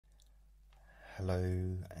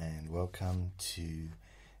Hello and welcome to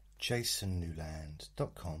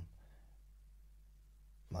jasonnewland.com.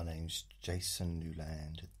 My name's Jason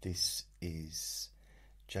Newland. This is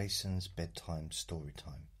Jason's bedtime story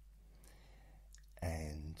time.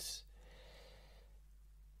 And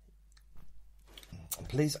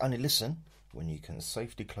please only listen when you can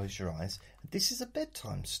safely close your eyes. This is a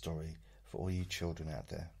bedtime story for all you children out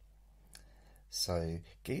there. So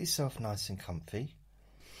get yourself nice and comfy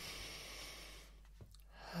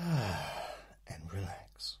and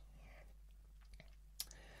relax.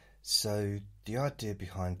 So the idea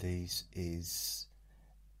behind these is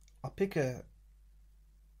I pick a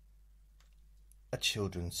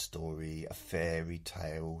children's story, a fairy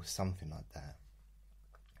tale, something like that,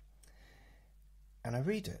 and I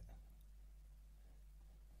read it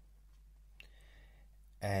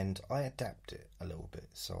and I adapt it a little bit.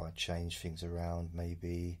 So I change things around,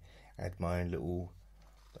 maybe add my own little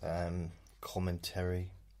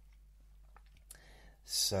commentary.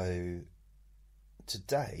 So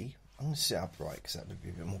today I'm going to sit upright because that would be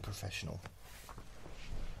a bit more professional.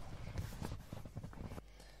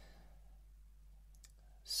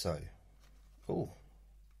 So, I'm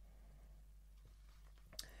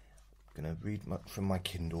going to read from my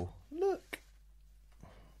Kindle. Look!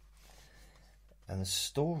 And the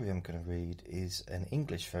story I'm going to read is an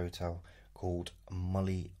English fairy tale called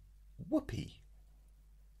Molly Whoopie.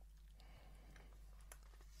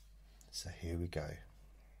 So here we go.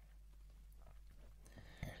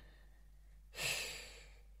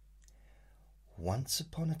 Once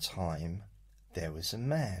upon a time, there was a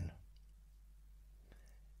man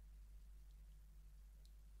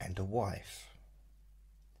and a wife.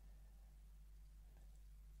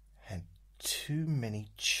 Had too many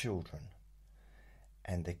children,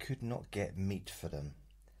 and they could not get meat for them.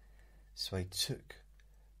 So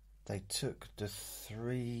they took the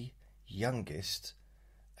three youngest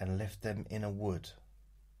and left them in a wood.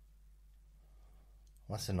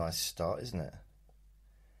 Well, that's a nice start, isn't it?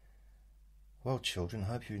 Well, children,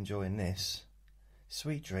 hope you're enjoying this.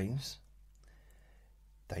 Sweet dreams.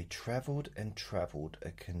 They travelled and travelled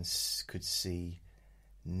and could see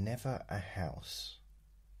never a house.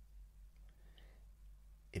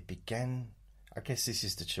 It began, I guess this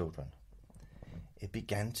is the children. It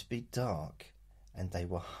began to be dark and they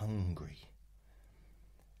were hungry.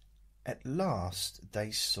 At last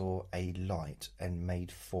they saw a light and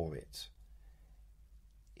made for it.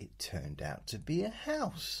 It turned out to be a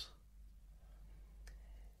house.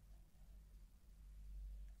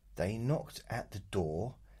 They knocked at the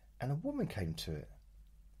door and a woman came to it.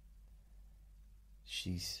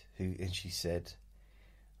 She said,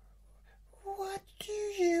 "What do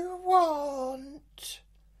you want?"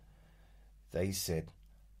 They said,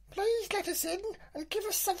 "Please let us in and give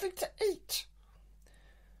us something to eat."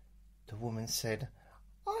 The woman said,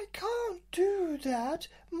 "I can't do that.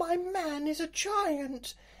 My man is a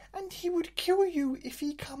giant and he would kill you if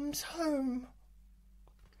he comes home."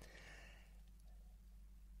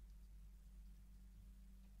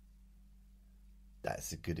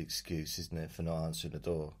 That's a good excuse, isn't it, for not answering the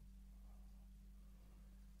door?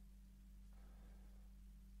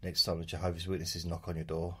 Next time the Jehovah's Witnesses knock on your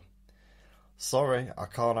door, "Sorry, I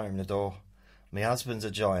can't open the door. My husband's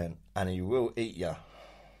a giant and he will eat you."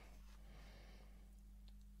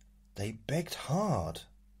 They begged hard.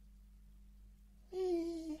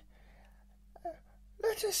 "Let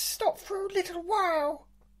us stop for a little while,"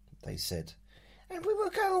 they said, "and we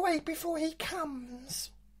will go away before he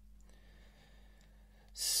comes."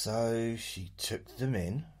 So she took them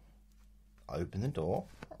in, opened the door.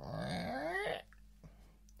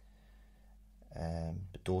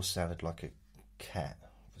 The door sounded like a cat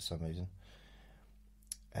for some reason.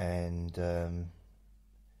 And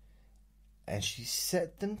she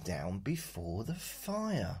set them down before the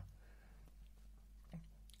fire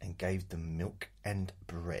and gave them milk and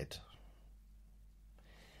bread.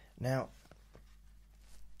 Now,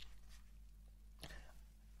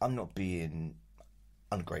 I'm not being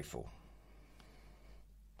ungrateful.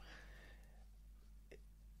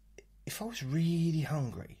 If I was really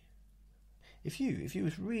hungry, if you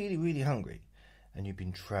was really hungry and you've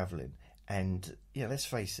been travelling and, yeah, let's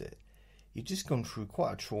face it, you've just gone through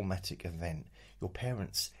quite a traumatic event. Your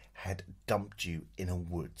parents had dumped you in a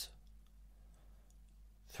wood.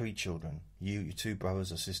 3 children, you, your 2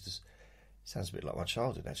 brothers or sisters. Sounds a bit like my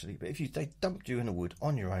childhood, actually. But they dumped you in a wood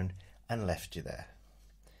on your own and left you there,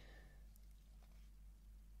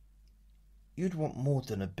 you'd want more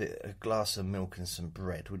than a glass of milk and some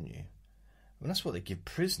bread, wouldn't you? I mean, that's what they give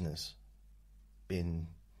prisoners. Been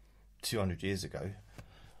 200 years ago.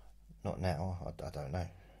 Not now, I don't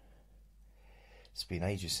know. It's been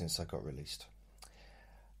ages since I got released.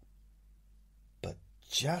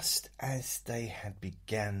 just as they had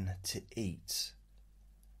begun to eat,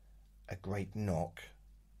 a great knock.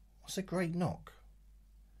 What's a great knock?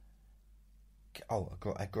 Oh,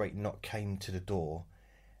 a great knock came to the door,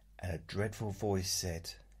 and a dreadful voice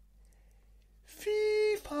said,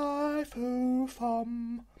 "Fee-fi-fo-fum,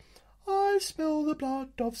 I smell the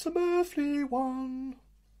blood of some earthly one."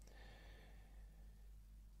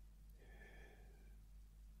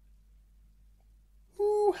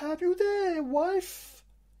 "Who have you there, wife?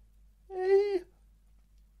 Eh?"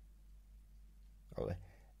 Oh,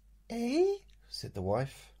 "Eh?" said the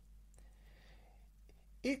wife.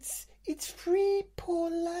 It's 3 poor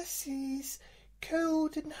lassies,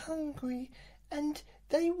 cold and hungry, and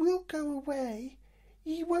they will go away.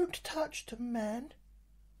 Ye won't touch them, man."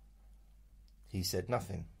 He said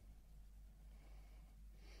nothing,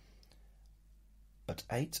 but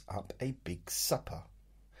ate up a big supper.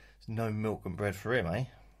 There's no milk and bread for him, eh?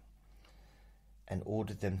 And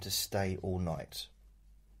ordered them to stay all night.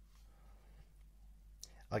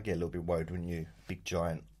 I'd get a little bit worried, wouldn't you? Big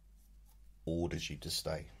giant orders you to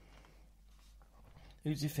stay.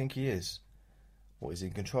 Who does he think he is? What, is he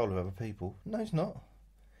in control of other people? No, he's not.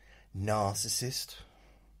 Narcissist.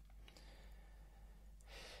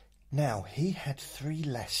 Now, he had 3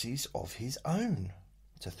 lassies of his own,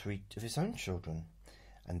 to 3 of his own children,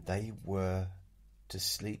 and they were to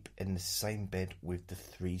sleep in the same bed with the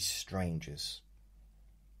 3 strangers.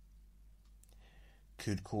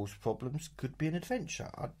 Could cause problems, could be an adventure.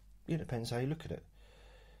 It depends how you look at it.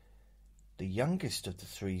 The youngest of the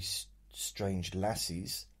 3 strange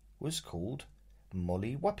lassies was called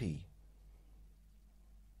Molly Whuppie,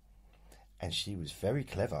 and she was very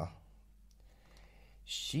clever.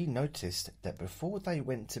 She noticed that before they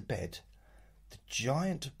went to bed, the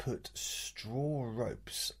giant put straw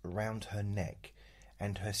ropes round her neck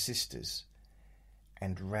and her sister's,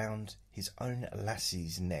 and round his own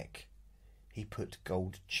lassie's neck he put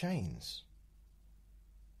gold chains.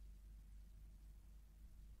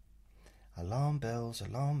 Alarm bells,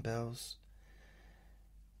 alarm bells.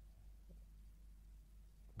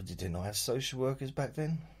 But did they not have social workers back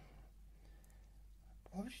then?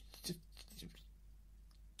 What?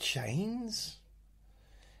 Chains?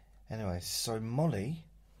 Anyway, so Molly...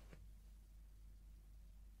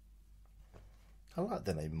 I like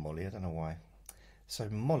the name Molly, I don't know why. So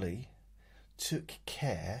Molly took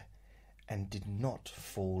care and did not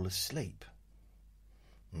fall asleep.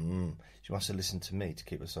 She must have listened to me to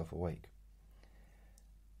keep herself awake.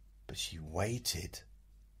 But she waited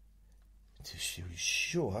until she was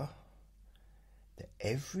sure that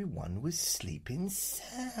everyone was sleeping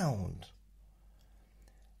sound.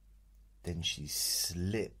 Then she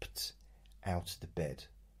slipped out of the bed.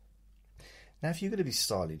 Now, if you're going to be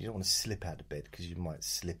silent, you don't want to slip out of bed because you might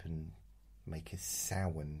slip and make a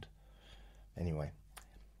sound. Anyway,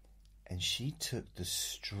 and she took the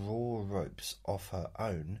straw ropes off her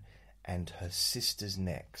own and her sister's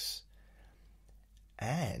necks,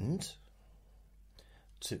 and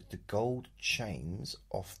took the gold chains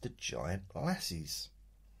off the giant lassies.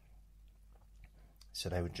 So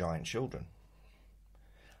they were giant children,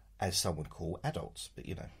 as some would call adults, but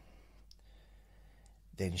you know.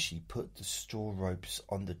 Then she put the straw ropes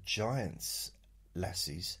on the giant's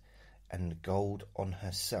lassies and the gold on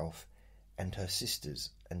herself and her sisters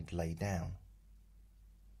and lay down.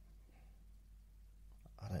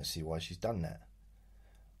 I don't see why she's done that.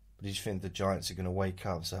 But did you think the giants are going to wake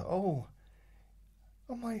up and say, oh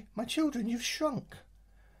my children, you've shrunk,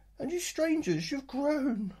 and you strangers, you've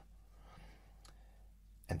grown?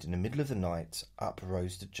 And in the middle of the night, up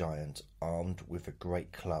rose the giant, armed with a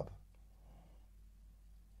great club.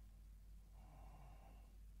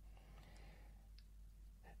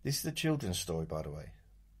 This is a children's story, by the way.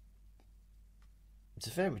 It's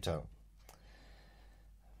a fairy tale.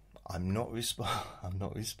 I'm not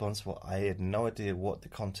responsible. I had no idea what the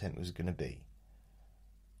content was going to be.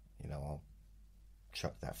 You know, I'll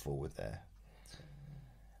chuck that forward there.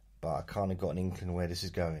 But I kind of got an inkling where this is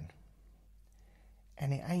going.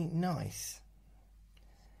 And it ain't nice.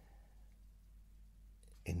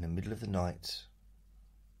 In the middle of the night,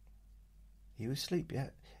 he was asleep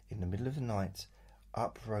yet. In the middle of the night,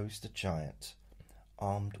 up rose the giant,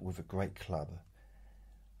 armed with a great club,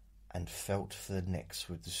 and felt for the necks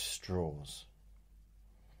with the straws.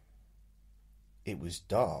 It was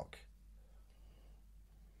dark.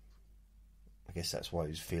 I guess that's why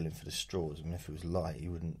he was feeling for the straws. I mean, if it was light,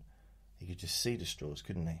 he could just see the straws,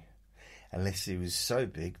 couldn't he? Unless he was so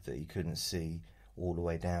big that he couldn't see all the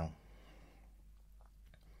way down.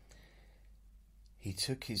 He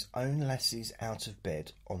took his own lassies out of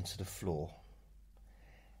bed onto the floor,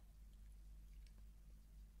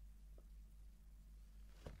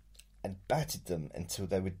 and battered them until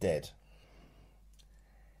they were dead.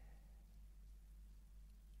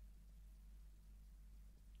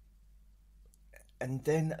 And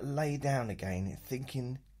then lay down again,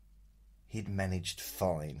 thinking he'd managed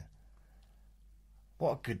fine.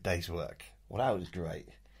 What a good day's work. Well, that was great.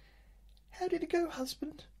 How did it go,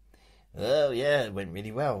 husband? Oh, yeah, it went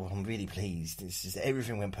really well. I'm really pleased. It's just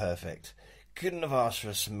everything went perfect. Couldn't have asked for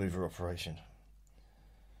a smoother operation.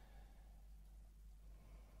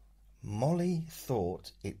 Molly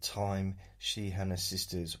thought it time she and her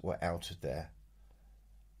sisters were out of there.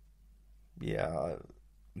 Yeah,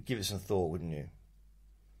 give it some thought, wouldn't you?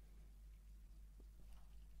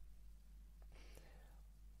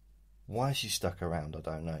 Why she stuck around, I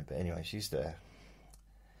don't know. But anyway, she's there.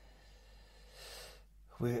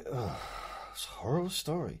 It's a horrible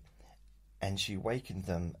story. And she wakened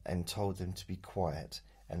them and told them to be quiet,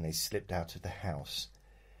 and they slipped out of the house.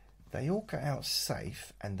 They all got out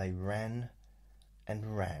safe, and they ran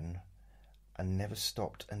and ran and never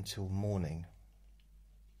stopped until morning.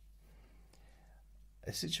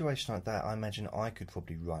 A situation like that, I imagine I could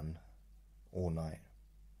probably run all night.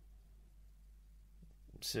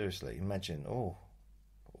 Seriously, imagine. Oh.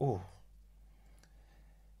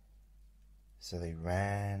 So they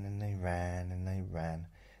ran and they ran and they ran.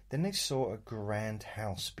 Then they saw a grand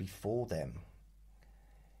house before them.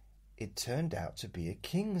 It turned out to be a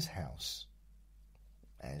king's house.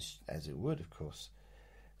 As it would, of course.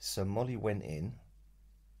 So Molly went in.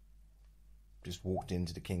 Just walked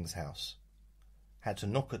into the king's house. Had to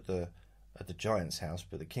knock at the giant's house,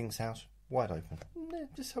 but the king's house, wide open.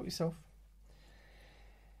 Just help yourself.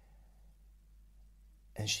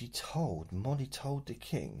 And Molly told the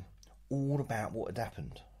king all about what had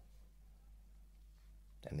happened.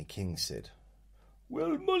 And the king said,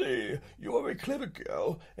 "Well, Molly, you are a clever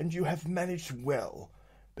girl, and you have managed well.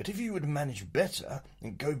 But if you would manage better,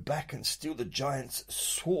 and go back and steal the giant's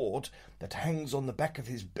sword that hangs on the back of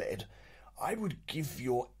his bed, I would give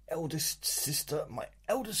your eldest sister my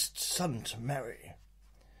eldest son to marry."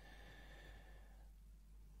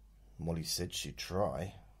 Molly said she'd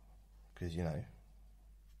try, because,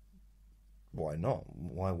 why not?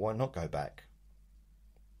 Why not go back?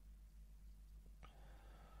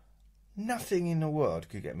 Nothing in the world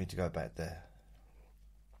could get me to go back there.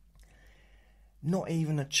 Not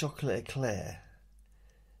even a chocolate eclair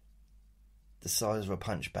the size of a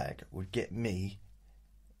punch bag would get me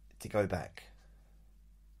to go back.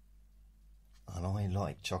 And I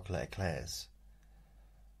like chocolate eclairs.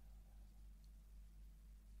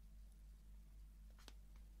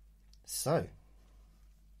 So,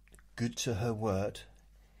 good to her word,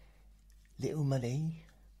 little Molly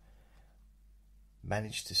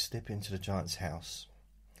managed to slip into the giant's house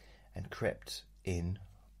and crept in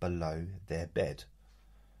below their bed.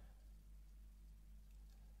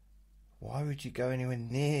 Why would you go anywhere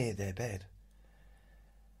near their bed?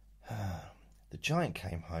 The giant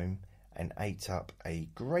came home and ate up a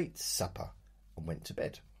great supper and went to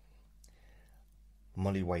bed.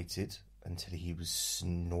 Molly waited until he was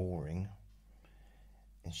snoring,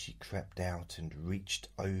 and she crept out and reached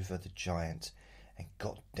over the giant and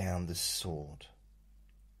got down the sword.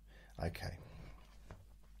 Okay.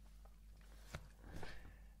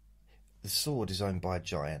 The sword is owned by a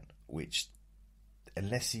giant, which,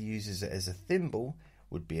 unless he uses it as a thimble,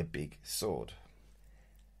 would be a big sword.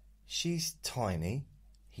 She's tiny,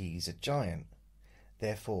 he's a giant.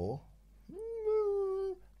 Therefore,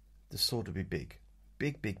 the sword would be big.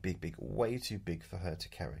 Big, way too big for her to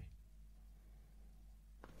carry.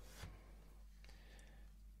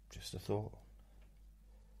 Just a thought.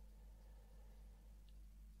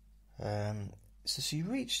 So she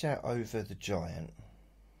reached out over the giant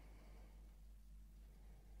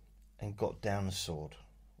and got down the sword.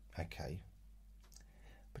 Okay.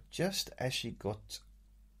 But just as she got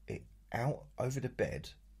it out over the bed,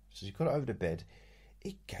 so she got it over the bed,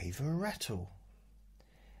 it gave her a rattle.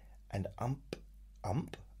 And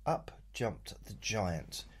up jumped the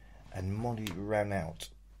giant, and Molly ran out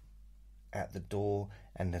at the door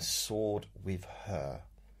and the sword with her.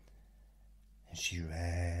 And she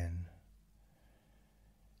ran.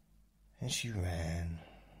 And she ran.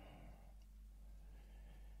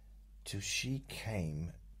 Till she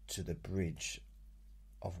came to the bridge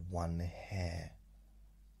of one hair.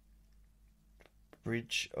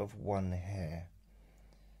 Bridge of one hair.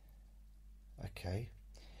 Okay.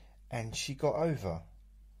 And she got over.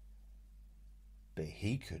 But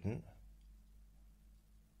he couldn't.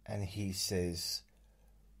 And he says,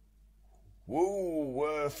 "Woe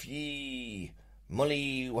worth ye,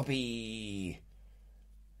 Molly Whuppie,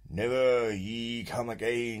 never ye come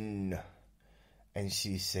again." And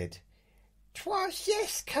she said, "Twice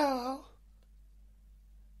yes, Carl,"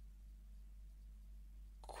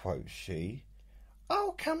 quoth she.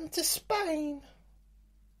 "I'll come to Spain."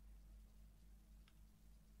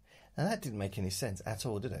 Now that didn't make any sense at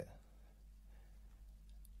all, did it?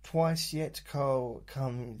 Twice yet, Carl,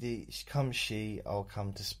 come she, I'll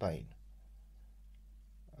come to Spain.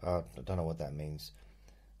 I don't know what that means.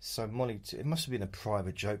 So Molly, it must have been a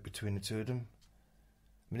private joke between the two of them.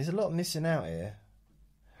 I mean, there's a lot missing out here.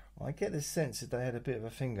 I get the sense that they had a bit of a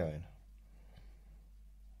thing going.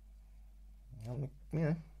 You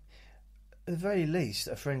know, at the very least,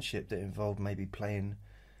 a friendship that involved maybe playing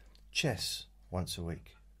chess once a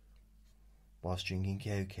week whilst drinking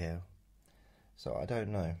cocoa. So I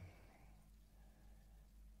don't know.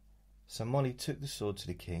 So Molly took the sword to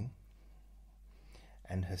the king,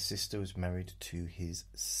 and her sister was married to his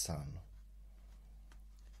son.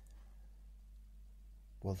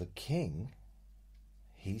 Well, the king,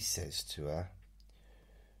 he says to her,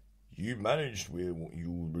 "You managed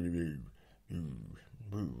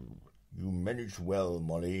well,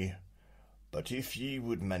 Molly, but if ye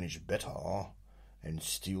would manage better, and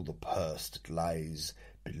steal the purse that lies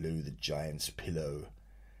below the giant's pillow,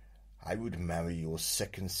 I would marry your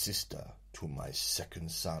second sister to my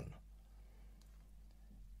second son."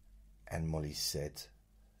 And Molly said,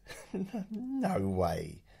 "No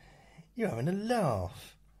way. You're having a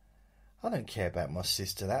laugh. I don't care about my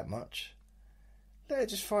sister that much. Let her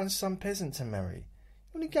just find some peasant to marry.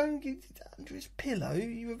 You want to go and get it under his pillow?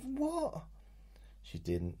 You have what?" She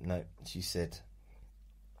didn't. No, she said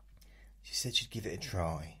she'd give it a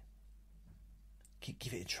try.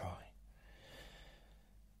 Give it a try.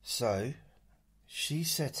 So she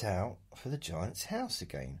set out for the giant's house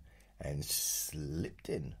again and slipped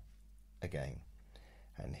in again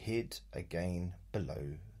and hid again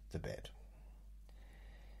below the bed.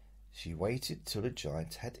 She waited till the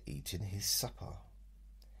giant had eaten his supper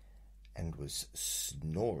and was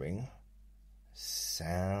snoring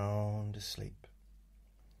sound asleep.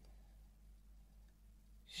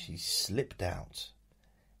 She slipped out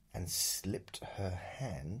and slipped her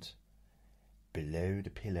hand below the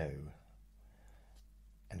pillow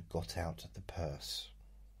and got out the purse.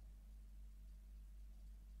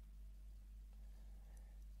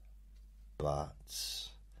 But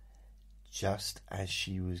just as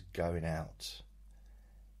she was going out,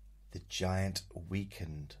 the giant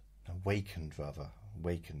awakened and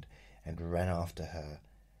ran after her,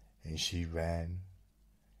 and she ran,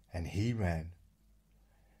 and he ran,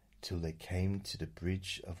 till they came to the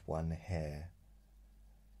bridge of one hair.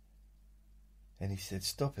 And he said,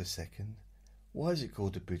 "Stop a second, why is it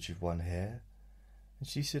called the bridge of one hair?" And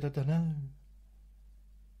she said, "I don't know."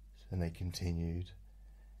 And they continued.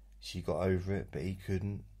 She got over it, but he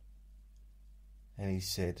couldn't. And he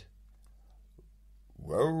said,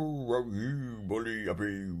 "Well, you, Molly,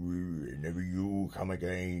 never you come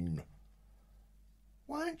again."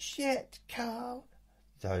 "Once yet, Carl,"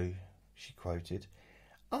 though, she quoted,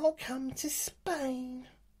 "I'll come to Spain."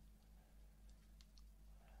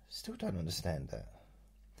 Still don't understand that.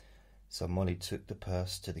 So Molly took the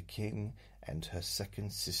purse to the king, and her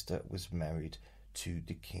second sister was married to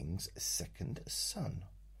the king's second son.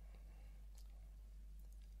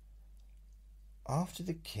 After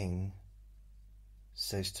the king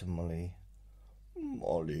says to Molly,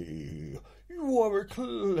 "Molly, you are a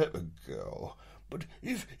clever girl, but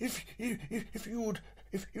if you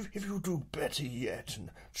do better yet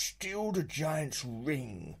and steal the giant's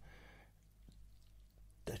ring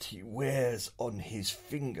that he wears on his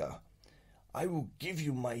finger, I will give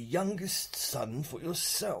you my youngest son for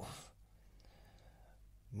yourself."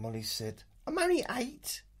 Molly said, "I'm only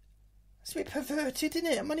 8. It's a bit perverted, isn't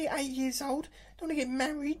it? I'm only 8 years old. Don't want to get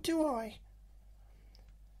married, do I?"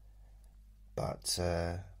 But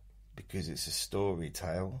because it's a story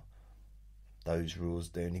tale, those rules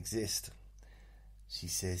don't exist. She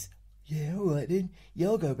says, "Yeah, all right then. Yeah,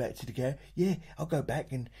 I'll go back to the girl. Yeah, I'll go back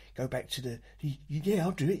to the... Yeah,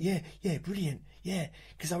 I'll do it. Yeah, brilliant. Yeah,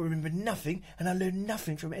 because I remember nothing and I learned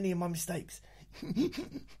nothing from any of my mistakes."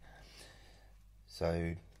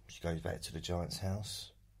 So she goes back to the giant's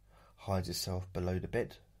house, hides herself below the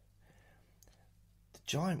bed. The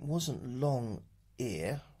giant wasn't long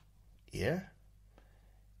ere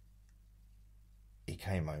he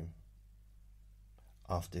came home.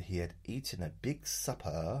 After he had eaten a big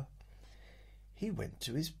supper, he went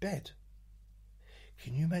to his bed.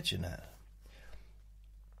 Can you imagine that?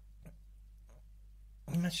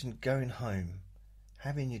 Imagine going home,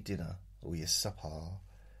 having your dinner or your supper,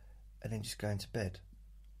 and then just going to bed.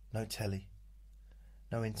 No telly,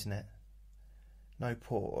 no internet, no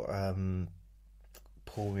pouring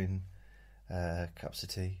cups of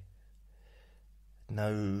tea.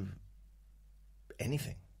 no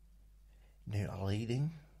anything. No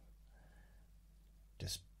eating.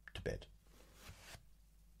 Just to bed.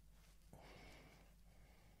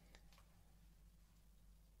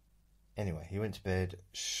 Anyway, he went to bed.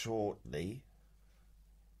 Shortly,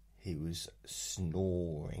 he was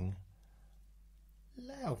snoring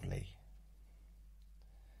loudly.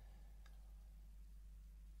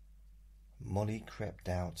 Molly crept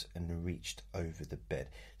out and reached over the bed.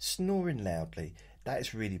 Snoring loudly, that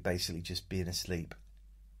is really basically just being asleep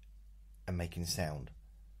and making sound.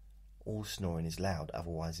 All snoring is loud,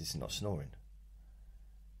 otherwise it's not snoring.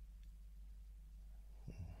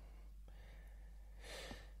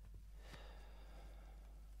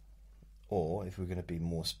 Or, if we're going to be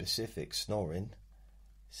more specific, snoring,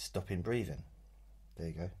 stopping breathing. There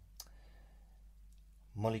you go.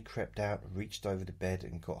 Molly crept out, reached over the bed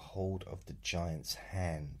and got hold of the giant's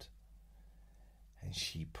hand. And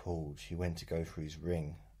she pulled. She went to go for his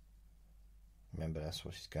ring. Remember, that's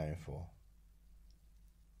what she's going for.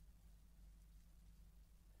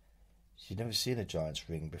 She'd never seen a giant's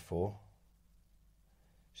ring before.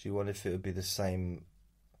 She wondered if it would be the same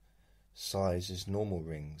size as normal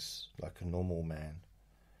rings, like a normal man.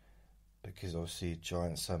 Because obviously a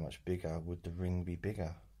giant's so much bigger, would the ring be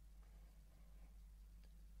bigger?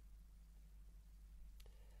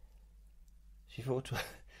 She thought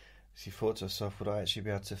to herself, would I actually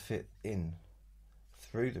be able to fit in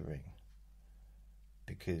through the ring?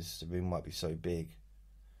 Because the ring might be so big.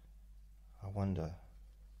 I wonder.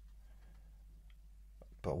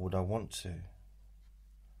 But would I want to?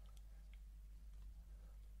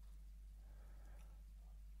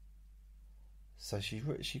 So she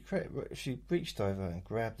reached over and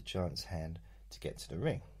grabbed the giant's hand to get to the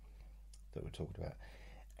ring that we're talking about.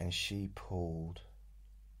 And she pulled.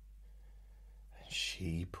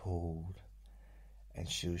 She pulled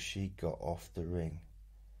until she got off the ring.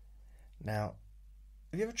 Now,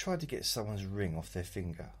 have you ever tried to get someone's ring off their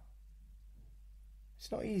finger?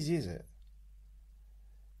 It's not easy, is it?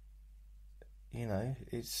 You know,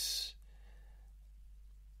 it's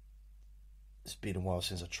been a while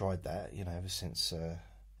since I tried that, you know, ever since I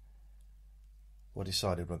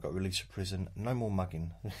decided when I got released from prison, no more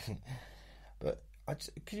mugging. But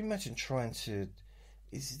can you imagine trying to...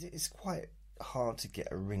 It's quite hard to get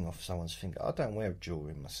a ring off someone's finger. I don't wear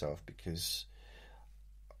jewellery myself because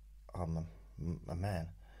I'm a man,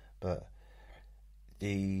 but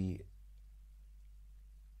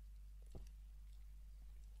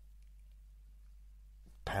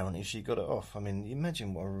apparently she got it off. I mean,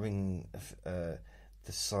 imagine what a ring, the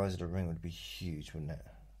size of the ring would be huge, wouldn't it?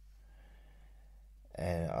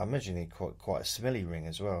 And I imagine it quite a smelly ring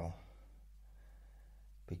as well,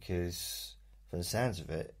 because from the sounds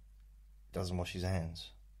of it, doesn't wash his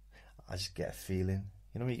hands. I just get a feeling.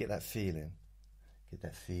 You know when you get that feeling?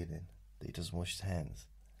 That he doesn't wash his hands.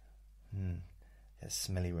 That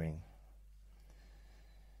smelly ring.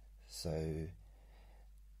 So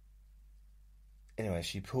anyway,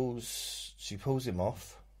 she pulls him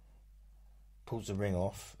off, pulls the ring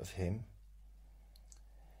off of him.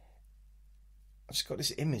 I just got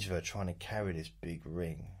this image of her trying to carry this big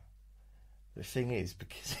ring. The thing is,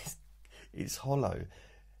 because it's hollow,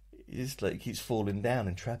 it's like keeps falling down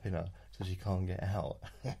and trapping her so she can't get out.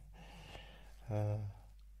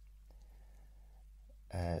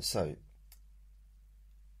 So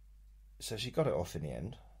she got it off in the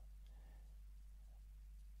end,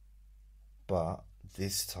 but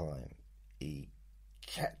this time he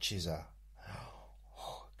catches her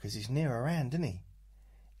because he's near her hand, isn't he?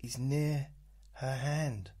 He's near her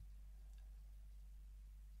hand.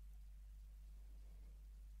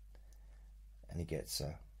 And he gets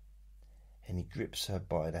her. And he grips her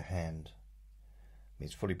by the hand. I mean,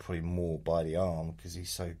 it's probably more by the arm because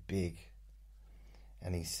he's so big.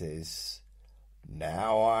 And he says,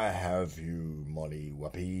 "Now I have you, Molly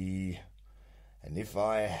Whuppie. And if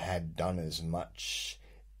I had done as much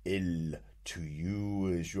ill to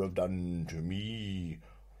you as you have done to me,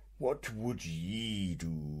 what would ye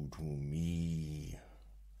do to me?"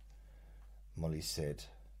 Molly said,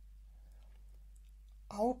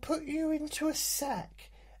 "I'll put you into a sack,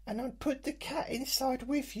 and I'll put the cat inside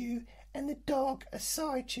with you, and the dog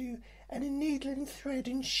aside you, and a needle and thread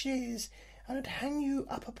and shears, and I'd hang you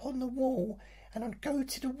up upon the wall, and I'd go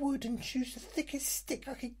to the wood and choose the thickest stick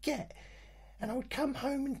I could get, and I would come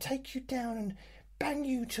home and take you down and bang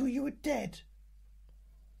you till you were dead."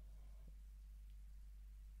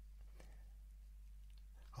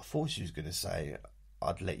 I thought she was going to say,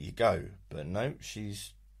 "I'd let you go," but no,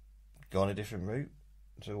 she's gone a different route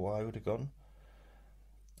to what I would have gone.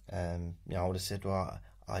 I would have said, "Well,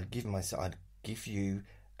 I'd give you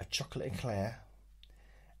a chocolate eclair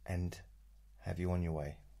and have you on your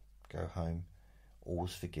way. Go home,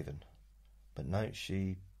 all's forgiven. But no,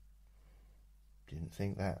 she didn't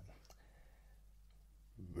think that.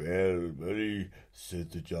 Well, Molly,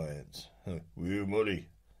 said the giant. Well, Molly,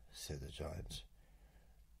 said the giant,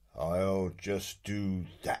 I'll just do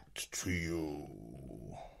that to you.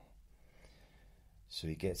 So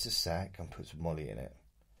he gets a sack and puts Molly in it,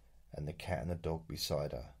 and the cat and the dog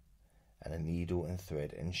beside her, and a needle and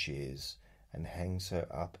thread and shears, and hangs her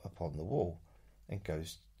up upon the wall, and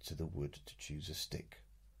goes to the wood to choose a stick.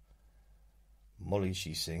 Molly,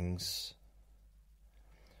 she sings.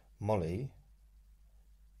 Molly,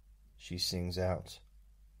 she sings out.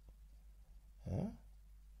 Huh?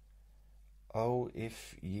 Oh,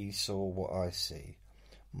 if ye saw what I see.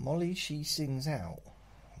 Molly, she sings out.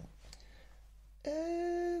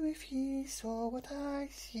 Oh, if ye saw what I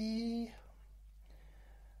see.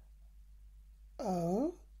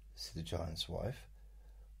 Oh, said the giant's wife.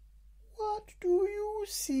 What do you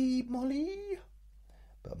see, Molly?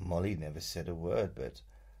 But Molly never said a word, but,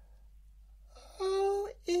 oh,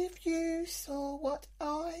 if you saw what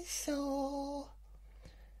I saw.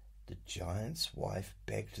 The giant's wife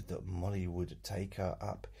begged that Molly would take her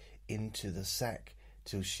up into the sack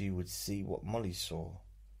till she would see what Molly saw.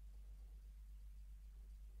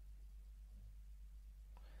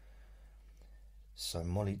 So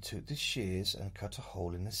Molly took the shears and cut a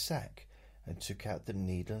hole in the sack, and took out the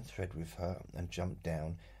needle and thread with her, and jumped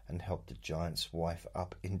down and helped the giant's wife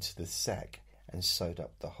up into the sack and sewed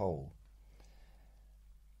up the hole.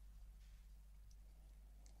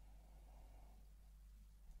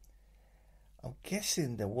 I'm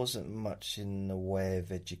guessing there wasn't much in the way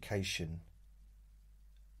of education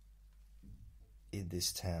in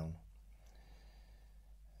this town.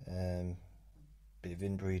 Bit of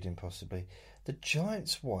inbreeding possibly. The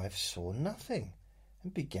giant's wife saw nothing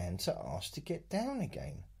and began to ask to get down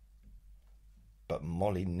again. But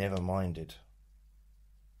Molly never minded,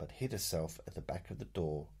 but hid herself at the back of the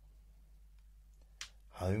door.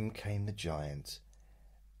 Home came the giant,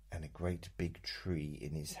 and a great big tree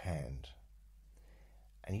in his hand,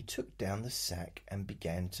 and he took down the sack and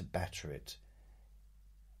began to batter it.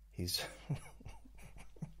 His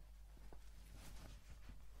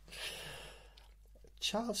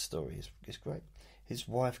child story is great. His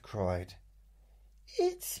wife cried,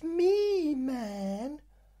 "It's me, man!"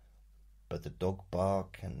 But the dog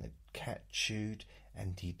barked and the cat chewed,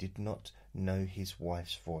 and he did not know his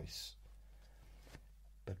wife's voice.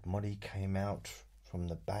 But Molly came out from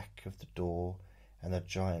the back of the door, and the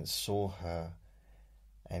giant saw her,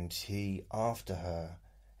 and he after her,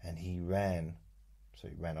 and he ran. So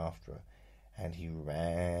he ran after her, and he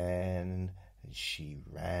ran, and she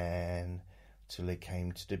ran, till they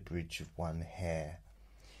came to the bridge of one hair.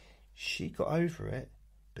 She got over it,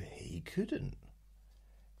 but he couldn't.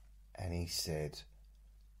 And he said,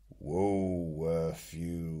 "Woe worth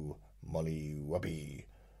you, Molly Wubby,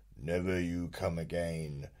 never you come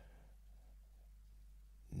again.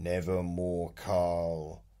 Never more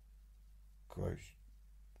Carl."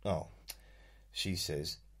 Oh, she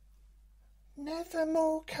says, "Never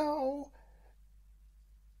more Carl,"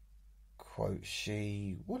 quote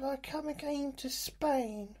she, "will I come again to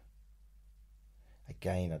Spain."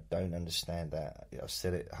 Again, I don't understand that. I've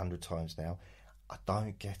said it 100 times now. I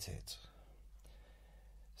don't get it.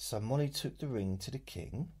 So Molly took the ring to the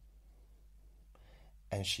king,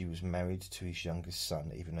 and she was married to his youngest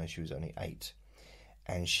son, even though she was only 8,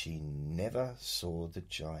 and she never saw the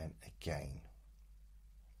giant again.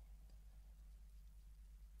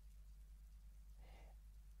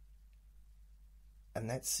 And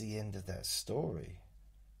that's the end of that story.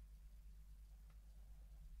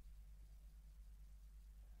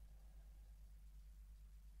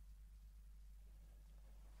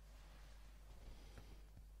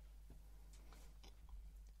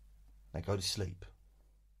 Now go to sleep.